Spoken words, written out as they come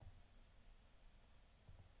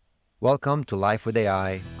Welcome to Life with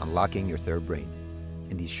AI, Unlocking Your Third Brain.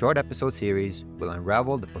 In these short episode series, we'll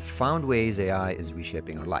unravel the profound ways AI is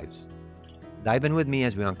reshaping our lives. Dive in with me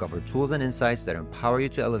as we uncover tools and insights that empower you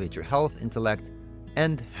to elevate your health, intellect,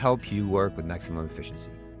 and help you work with maximum efficiency.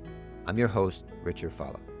 I'm your host, Richard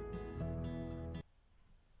Fala.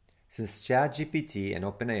 Since ChatGPT and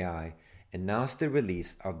OpenAI announced the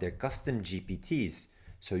release of their custom GPTs,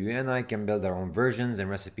 so you and I can build our own versions and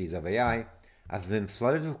recipes of AI, I've been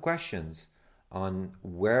flooded with questions on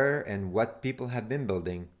where and what people have been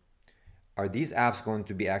building. Are these apps going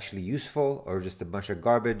to be actually useful or just a bunch of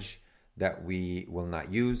garbage that we will not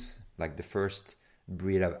use, like the first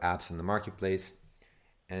breed of apps in the marketplace?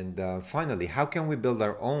 And finally, how can we build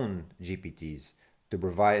our own GPTs to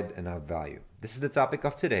provide enough value? This is the topic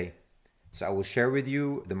of today. So I will share with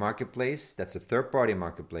you the marketplace. That's a third-party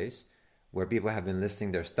marketplace where people have been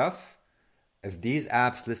listing their stuff, if these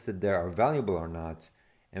apps listed there are valuable or not.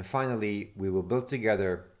 And finally, we will build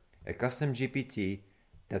together a custom GPT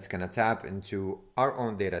that's going to tap into our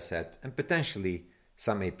own data set and potentially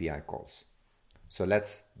some API calls. So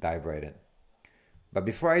let's dive right in. But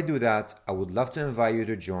before I do that, I would love to invite you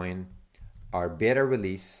to join our beta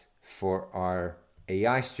release for our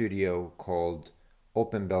AI studio called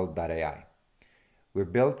openbuild.ai. We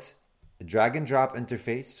built a drag and drop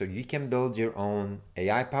interface so you can build your own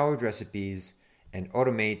AI-powered recipes and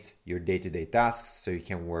automate your day-to-day tasks so you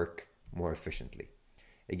can work more efficiently.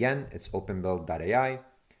 Again, it's openbuild.ai,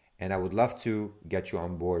 and I would love to get you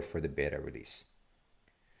on board for the beta release.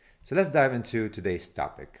 So let's dive into today's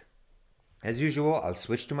topic. As usual, I'll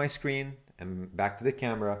switch to my screen and back to the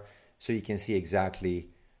camera so you can see exactly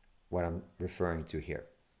what I'm referring to here.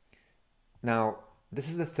 Now, this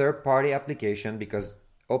is the third-party application because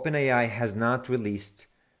OpenAI has not released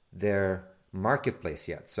their marketplace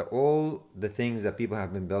yet. So all the things that people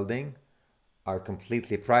have been building are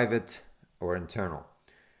completely private or internal.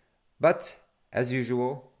 But as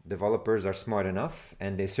usual, developers are smart enough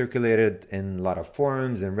and they circulated in a lot of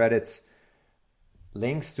forums and Reddits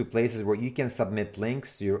links to places where you can submit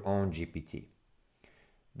links to your own GPT.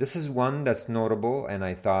 This is one that's notable, and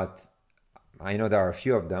I know there are a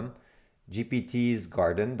few of them.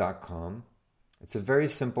 GPTsgarden.com. It's a very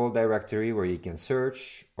simple directory where you can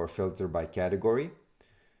search or filter by category.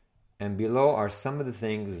 And below are some of the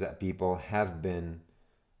things that people have been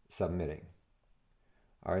submitting.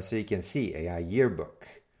 All right, so you can see AI Yearbook.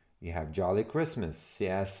 You have Jolly Christmas,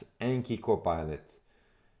 CS Anki Copilot,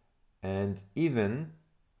 and even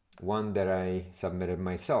one that I submitted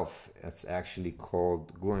myself. It's actually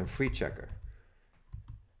called Gluten-Free Checker,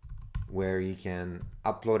 where you can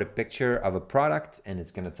upload a picture of a product and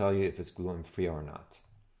it's going to tell you if it's gluten-free or not.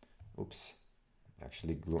 Oops,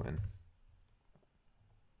 actually gluten.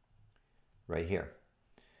 Right here.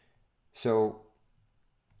 So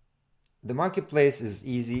the marketplace is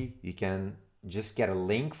easy. You can just get a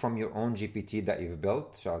link from your own GPT that you've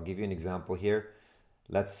built. So I'll give you an example here.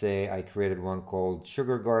 Let's say I created one called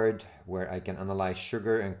Sugar Guard, where I can analyze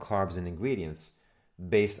sugar and carbs and ingredients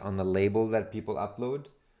based on the label that people upload.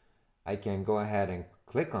 I can go ahead and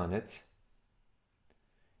click on it,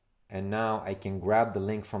 and now I can grab the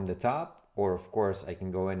link from the top, or of course I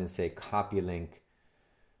can go in and say copy link,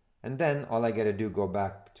 and then all I gotta do, go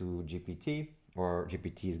back to GPT or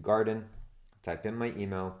GPT's Garden, type in my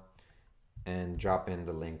email and drop in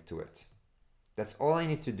the link to it. That's all I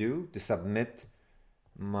need to do to submit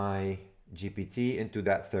my GPT into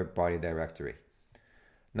that third-party directory.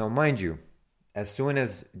 Now mind you, as soon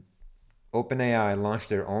as OpenAI launched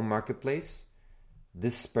their own marketplace,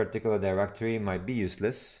 this particular directory might be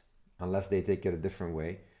useless unless they take it a different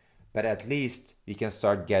way. But at least you can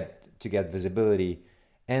start get visibility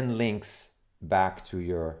and links back to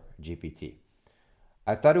your GPT.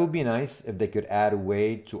 I thought it would be nice if they could add a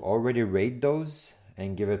way to already rate those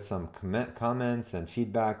and give it some comments and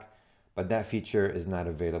feedback, but that feature is not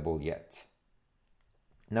available yet.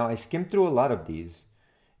 Now, I skimmed through a lot of these,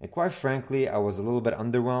 and quite frankly, I was a little bit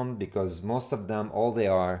underwhelmed because most of them, all they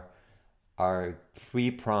are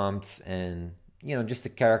pre-prompts and, just a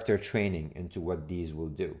character training into what these will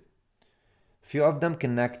do. A few of them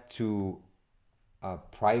connect to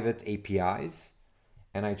private APIs,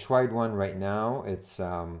 and I tried one right now. It's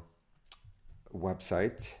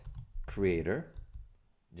website creator,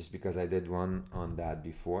 just because I did one on that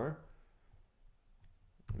before.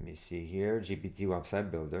 Let me see here, GPT website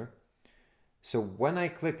builder. So when I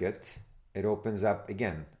click it, it opens up,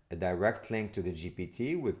 again, a direct link to the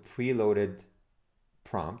GPT with preloaded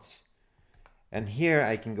prompts. And here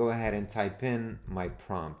I can go ahead and type in my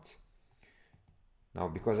prompt. Now,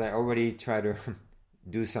 because I already try to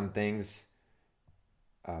do some things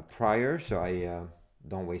prior, so I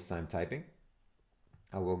don't waste time typing.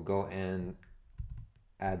 I will go and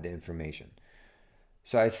add the information.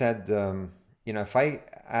 So I said, if I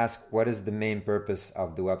ask what is the main purpose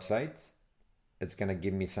of the website, it's going to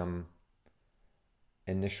give me some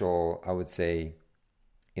initial, I would say,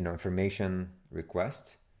 information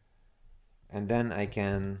request. And then I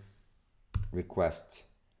can request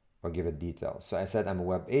or give it details. So I said I'm a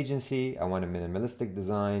web agency. I want a minimalistic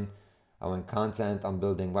design. I want content. I'm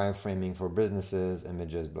building wireframing for businesses,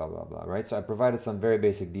 images, blah, blah, blah, right? So I provided some very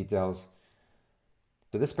basic details.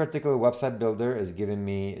 So this particular website builder is giving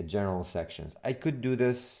me general sections. I could do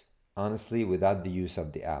this, honestly, without the use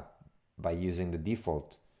of the app by using the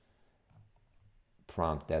default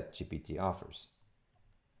prompt that GPT offers.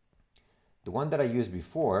 The one that I used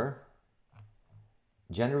before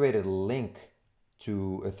generated a link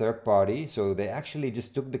to a third party. So they actually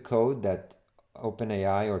just took the code that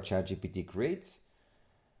OpenAI or ChatGPT creates.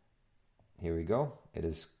 Here we go. It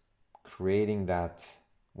is creating that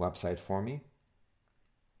website for me.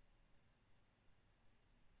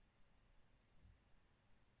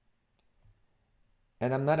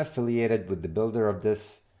 And I'm not affiliated with the builder of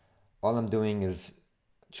this. All I'm doing is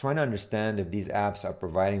trying to understand if these apps are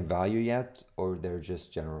providing value yet or they're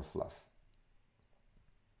just general fluff.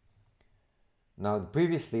 Now,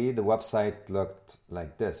 previously, the website looked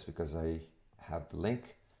like this because I have the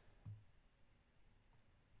link.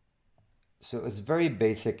 So it's very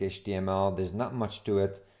basic HTML. There's not much to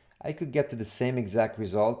it. I could get to the same exact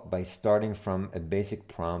result by starting from a basic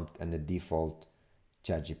prompt and the default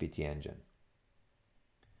ChatGPT engine.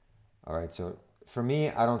 All right, so for me,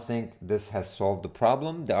 I don't think this has solved the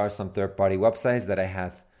problem. There are some third-party websites that I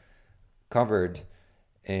have covered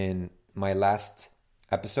in my last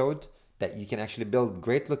episode that you can actually build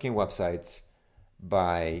great-looking websites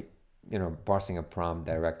by, parsing a prompt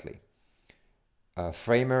directly.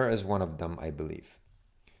 Framer is one of them, I believe.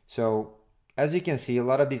 So as you can see, a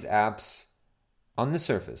lot of these apps on the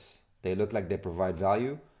surface, they look like they provide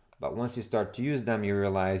value. But once you start to use them, you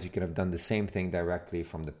realize you could have done the same thing directly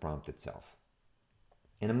from the prompt itself.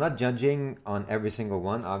 And I'm not judging on every single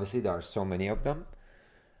one. Obviously, there are so many of them.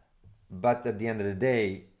 But at the end of the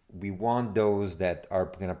day, we want those that are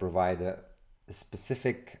going to provide a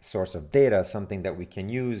specific source of data, something that we can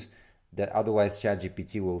use that otherwise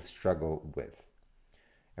ChatGPT will struggle with.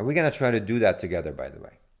 And we're going to try to do that together, by the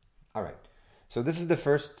way. All right. So this is the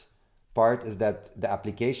first part, is that the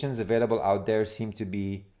applications available out there seem to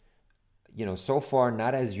be so far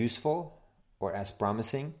not as useful or as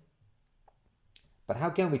promising. But how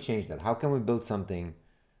can we change that? How can we build something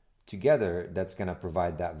together that's going to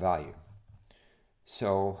provide that value?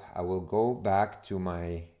 So I will go back to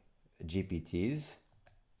my GPTs,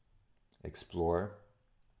 explore.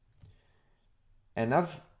 And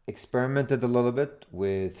I've experimented a little bit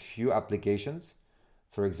with few applications.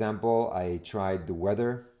 For example, I tried the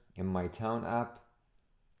weather in my town app.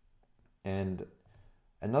 And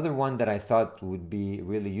another one that I thought would be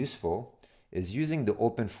really useful is using the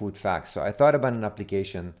open food facts. So I thought about an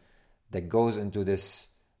application that goes into this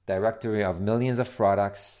directory of millions of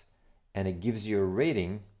products and it gives you a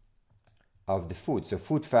rating of the food. So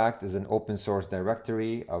Food Fact is an open source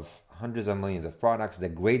directory of hundreds of millions of products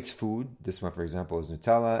that grades food. This one, for example, is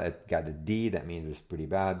Nutella. It got a D, that means it's pretty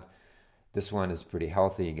bad. This one is pretty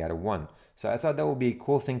healthy, it got a 1. So I thought that would be a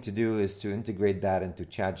cool thing to do, is to integrate that into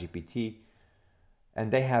ChatGPT.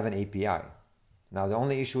 And they have an API. Now, the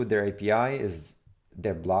only issue with their API is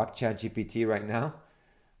they're blocked ChatGPT right now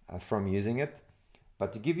from using it.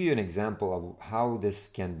 But to give you an example of how this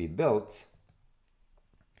can be built,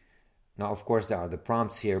 now, of course, there are the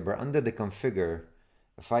prompts here, but under the configure,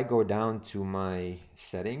 if I go down to my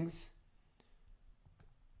settings,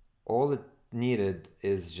 all it needed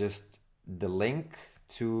is just the link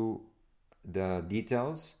to the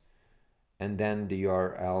details and then the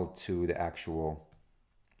URL to the actual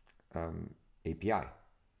API.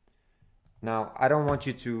 Now, I don't want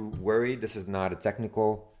you to worry. This is not a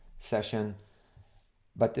technical session.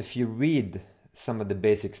 But if you read some of the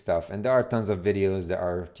basic stuff, and there are tons of videos that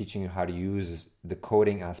are teaching you how to use the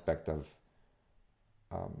coding aspect of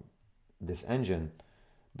this engine.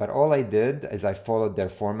 But all I did is I followed their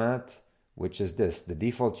format, which is this. The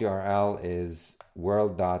default URL is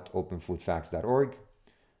world.openfoodfacts.org.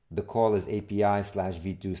 The call is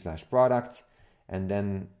API/v2/product. And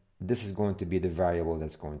then this is going to be the variable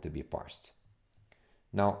that's going to be parsed.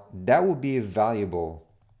 Now, that would be a valuable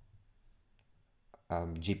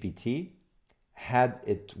GPT had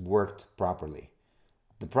it worked properly.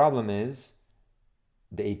 The problem is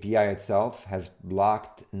the API itself has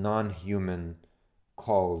blocked non-human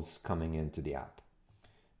calls coming into the app.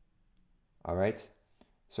 All right.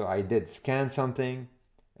 So I did scan something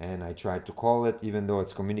and I tried to call it, even though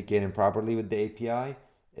it's communicating properly with the API,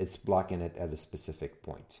 it's blocking it at a specific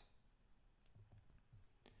point.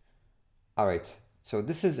 All right, so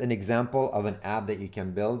this is an example of an app that you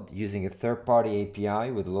can build using a third-party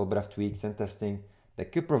API with a little bit of tweaks and testing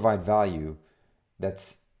that could provide value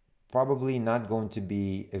that's probably not going to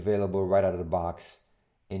be available right out of the box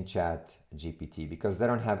in Chat GPT because they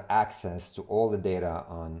don't have access to all the data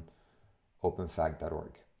on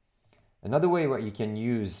openfact.org. Another way where you can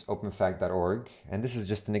use openfact.org, and this is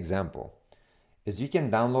just an example, is you can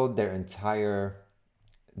download their entire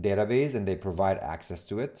database and they provide access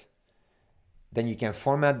to it. Then you can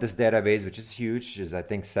format this database, which is huge, which is I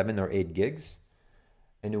think 7 or 8 gigs,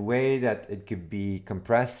 in a way that it could be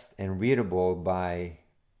compressed and readable by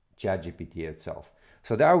ChatGPT itself.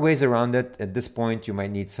 So there are ways around it. At this point, you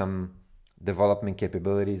might need some development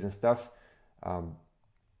capabilities and stuff.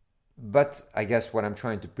 But I guess what I'm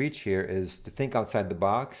trying to preach here is to think outside the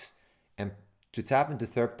box and to tap into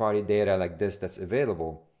third-party data like this that's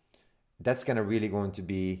available. That's really going to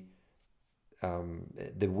be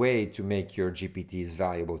the way to make your GPTs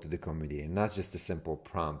valuable to the community, and not just a simple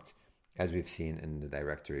prompt as we've seen in the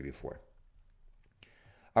directory before.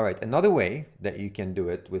 All right, another way that you can do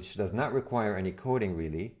it, which does not require any coding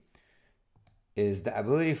really, is the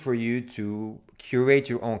ability for you to curate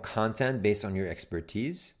your own content based on your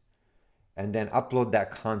expertise and then upload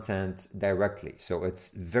that content directly. So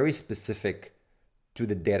it's very specific to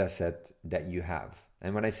the data set that you have.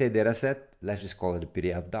 And when I say data set, let's just call it a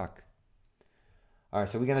PDF doc. All right,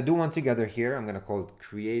 so we're gonna do one together here. I'm gonna call it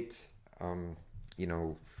create,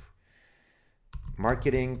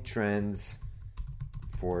 marketing trends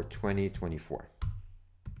for 2024.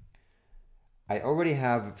 I already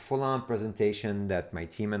have a full-on presentation that my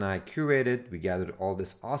team and I curated. We gathered all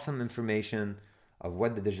this awesome information of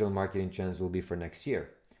what the digital marketing trends will be for next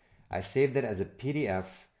year. I saved it as a PDF,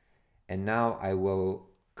 and now I will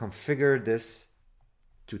configure this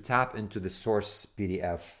to tap into the source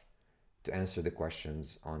PDF to answer the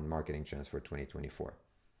questions on marketing trends for 2024.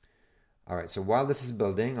 All right, so while this is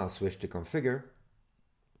building, I'll switch to configure.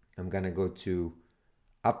 I'm gonna go to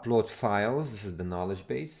upload files. This is the knowledge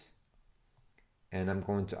base. And I'm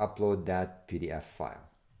going to upload that PDF file.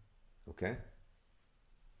 Okay,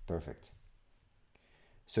 perfect.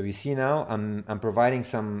 So you see now I'm providing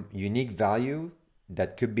some unique value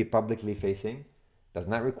that could be publicly facing, does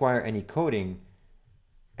not require any coding,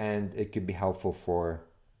 and it could be helpful for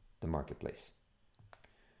the marketplace.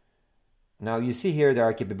 Now you see here there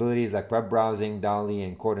are capabilities like web browsing, DALL-E,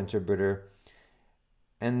 and code interpreter.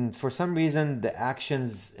 And for some reason, the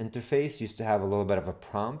actions interface used to have a little bit of a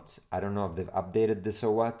prompt. I don't know if they've updated this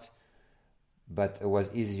or what, but it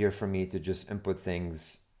was easier for me to just input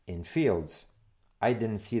things in fields. I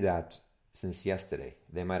didn't see that since yesterday.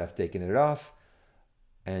 They might have taken it off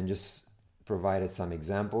and just provided some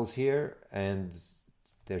examples here, and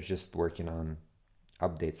they're just working on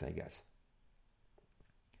updates, I guess.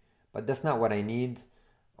 But that's not what I need.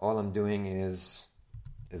 All I'm doing is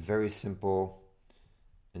a very simple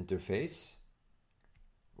interface.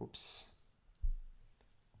 Oops,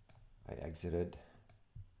 I exited.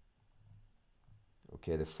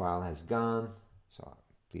 Okay, the file has gone, so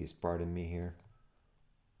please pardon me here.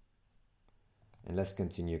 And let's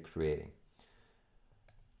continue creating.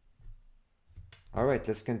 All right,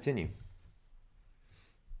 let's continue.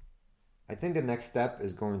 I think the next step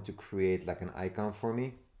is going to create like an icon for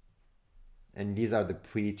me. And these are the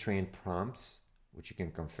pre-trained prompts, which you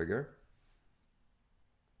can configure.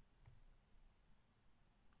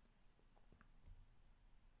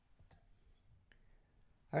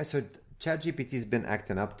 All right, so ChatGPT has been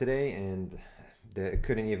acting up today and it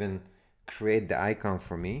couldn't even create the icon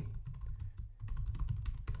for me.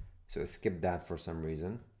 So it skipped that for some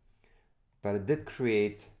reason. But it did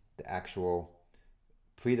create the actual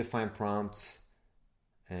predefined prompts,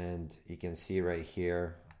 and you can see right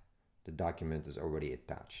here the document is already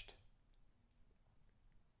attached.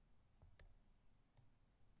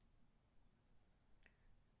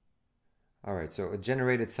 All right, so it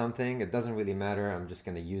generated something. It doesn't really matter. I'm just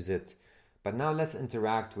going to use it. But now let's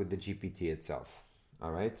interact with the GPT itself.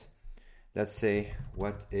 All right, let's say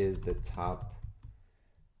what is the top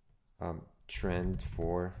trend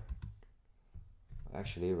for,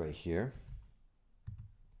 actually right here.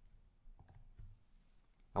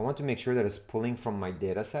 I want to make sure that it's pulling from my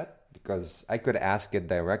data set, because I could ask it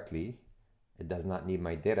directly. It does not need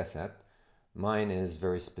my data set. Mine is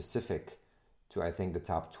very specific to, I think, the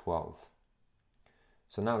top 12.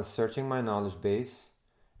 So now it's searching my knowledge base,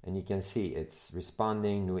 and you can see it's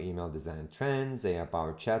responding, new email design trends,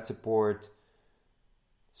 AI-powered chat support.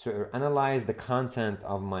 So analyze the content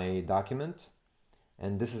of my document,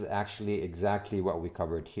 and this is actually exactly what we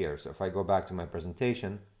covered here. So if I go back to my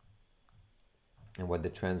presentation and what the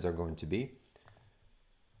trends are going to be,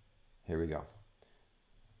 here we go.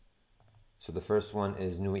 So the first one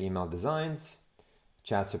is new email designs,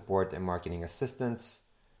 chat support and marketing assistance,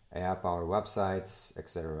 AI-powered websites,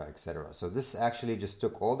 etc., etc. So this actually just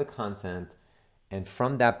took all the content, and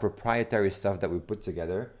from that proprietary stuff that we put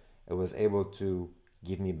together, it was able to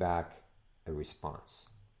give me back a response.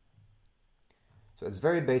 So it's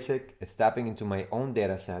very basic. It's tapping into my own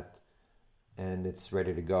data set, and it's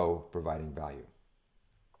ready to go, providing value.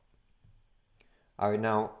 All right,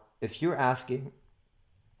 now, if you're asking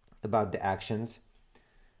about the actions,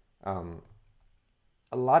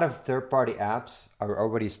 a lot of third-party apps are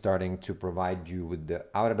already starting to provide you with the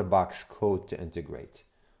out-of-the-box code to integrate.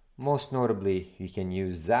 Most notably, you can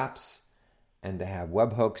use Zaps, and they have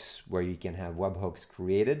webhooks where you can have webhooks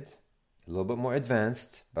created, a little bit more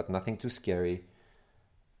advanced, but nothing too scary.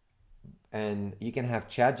 And you can have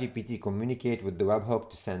ChatGPT communicate with the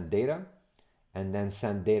webhook to send data, and then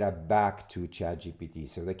send data back to ChatGPT.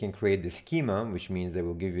 So they can create the schema, which means they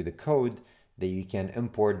will give you the code that you can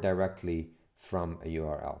import directly from a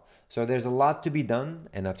URL. So there's a lot to be done,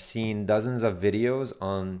 and I've seen dozens of videos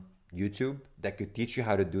on YouTube that could teach you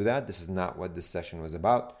how to do that. This is not what this session was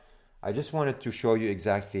about. I just wanted to show you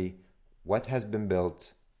exactly what has been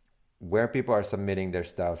built, where people are submitting their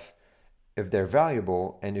stuff, if they're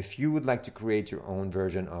valuable, and if you would like to create your own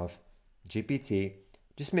version of GPT,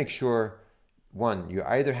 just make sure, one, you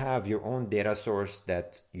either have your own data source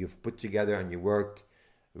that you've put together and you worked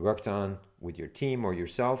on with your team or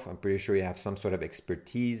yourself. I'm pretty sure you have some sort of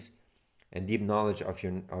expertise and deep knowledge of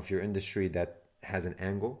your industry that has an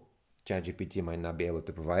angle. ChatGPT might not be able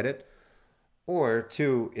to provide it. Or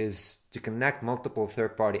two is to connect multiple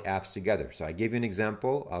third-party apps together. So I gave you an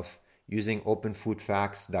example of using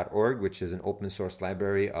openfoodfacts.org, which is an open source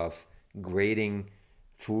library of grading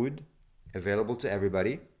food available to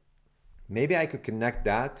everybody. Maybe I could connect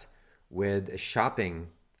that with a shopping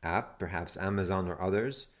app, perhaps Amazon or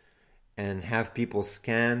others, and have people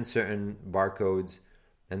scan certain barcodes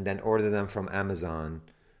and then order them from Amazon,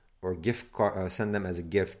 or send them as a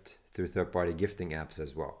gift through third-party gifting apps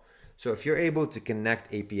as well. So if you're able to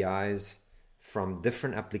connect APIs from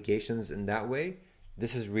different applications in that way,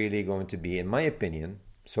 this is really going to be, in my opinion,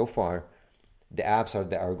 so far, the apps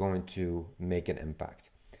that are going to make an impact.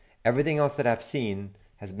 Everything else that I've seen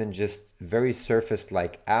has been just very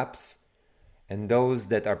surface-like apps, and those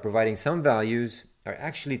that are providing some values are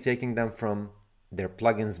actually taking them from their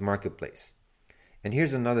plugins marketplace. And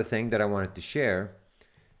here's another thing that I wanted to share,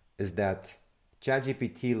 is that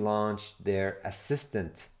ChatGPT launched their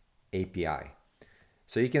Assistant API.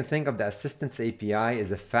 So you can think of the Assistants API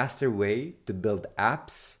as a faster way to build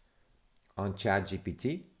apps on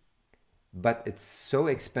ChatGPT, but it's so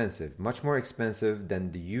expensive, much more expensive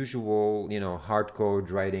than the usual, hard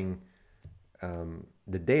code writing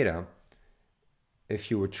the data.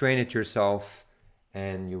 If you would train it yourself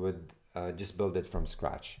and you would just build it from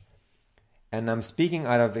scratch. And I'm speaking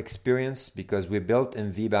out of experience because we built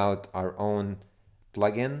in VBout our own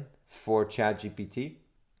plugin for ChatGPT.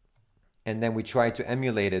 And then we tried to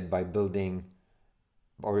emulate it by building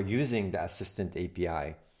or using the Assistant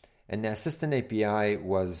API. And the Assistant API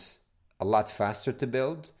was a lot faster to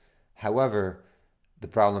build. However, the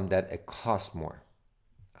problem that it cost more.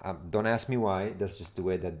 Don't ask me why. That's just the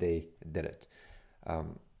way that they did it.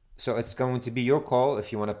 So it's going to be your call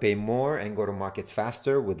if you want to pay more and go to market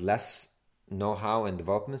faster with less know-how and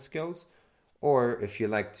development skills, or if you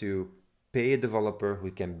like to pay a developer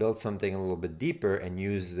who can build something a little bit deeper and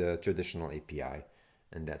use the traditional API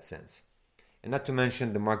in that sense. And not to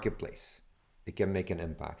mention the marketplace. It can make an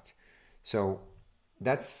impact. So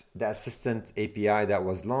that's the Assistant API that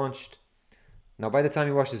was launched. Now, by the time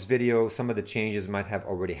you watch this video, some of the changes might have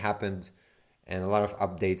already happened and a lot of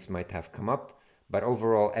updates might have come up. But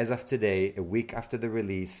overall, as of today, a week after the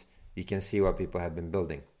release, you can see what people have been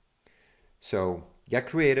building. So get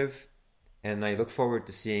creative, and I look forward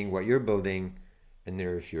to seeing what you're building in the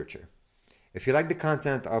near future. If you like the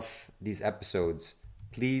content of these episodes,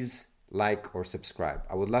 please like or subscribe.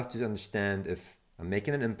 I would love to understand if I'm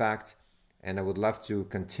making an impact, and I would love to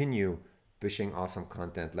continue pushing awesome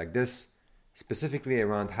content like this, specifically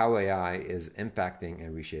around how AI is impacting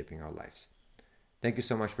and reshaping our lives. Thank you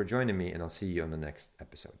so much for joining me, and I'll see you on the next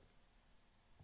episode.